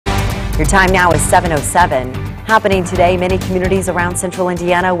Your time now is 7:07. Happening today, many communities around central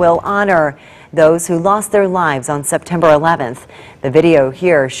Indiana will honor those who lost their lives on September 11th. The video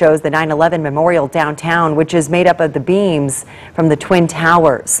here shows the 9/11 memorial downtown, which is made up of the beams from the Twin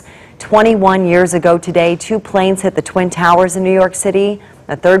Towers. 21 years ago today, 2 planes hit the Twin Towers in New York City.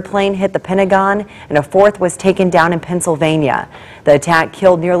 A 3rd plane hit the Pentagon, and a 4th was taken down in Pennsylvania. The attack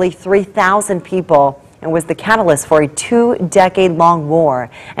killed nearly 3,000 people and was the catalyst for a 2-decade-long war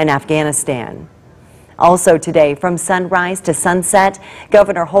in Afghanistan. Also today, from sunrise to sunset,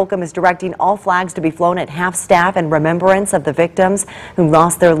 Governor Holcomb is directing all flags to be flown at half-staff in remembrance of the victims who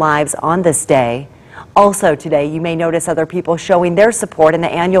lost their lives on this day. Also today, you may notice other people showing their support in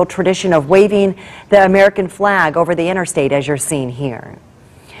the annual tradition of waving the American flag over the interstate, as you're seeing here.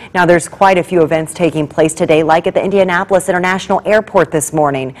 Now, there's quite a few events taking place today, like at the Indianapolis International Airport this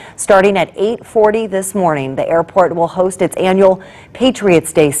morning. Starting at 8:40 this morning, the airport will host its annual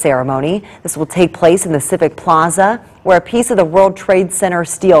Patriots Day ceremony. This will take place in the Civic Plaza, where a piece of the World Trade Center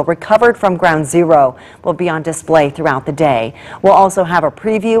steel recovered from Ground Zero will be on display throughout the day. We'll also have a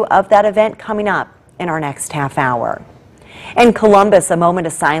preview of that event coming up in our next half hour. In Columbus, a moment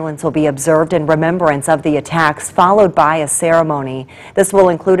of silence will be observed in remembrance of the attacks, followed by a ceremony. This will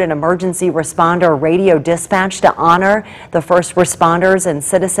include an emergency responder radio dispatch to honor the first responders and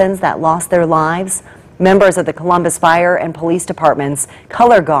citizens that lost their lives. Members of the Columbus Fire and Police Department's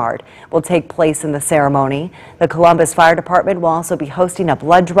Color Guard will take place in the ceremony. The Columbus Fire Department will also be hosting a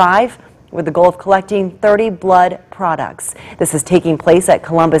blood drive with the goal of collecting 30 blood products. This is taking place at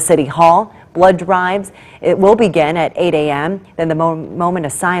Columbus City Hall. Blood drives, it will begin at 8 a.m., then the moment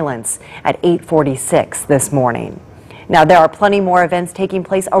of silence at 8:46 this morning. Now, there are plenty more events taking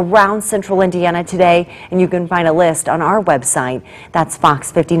place around central Indiana today, and you can find a list on our website. That's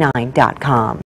fox59.com.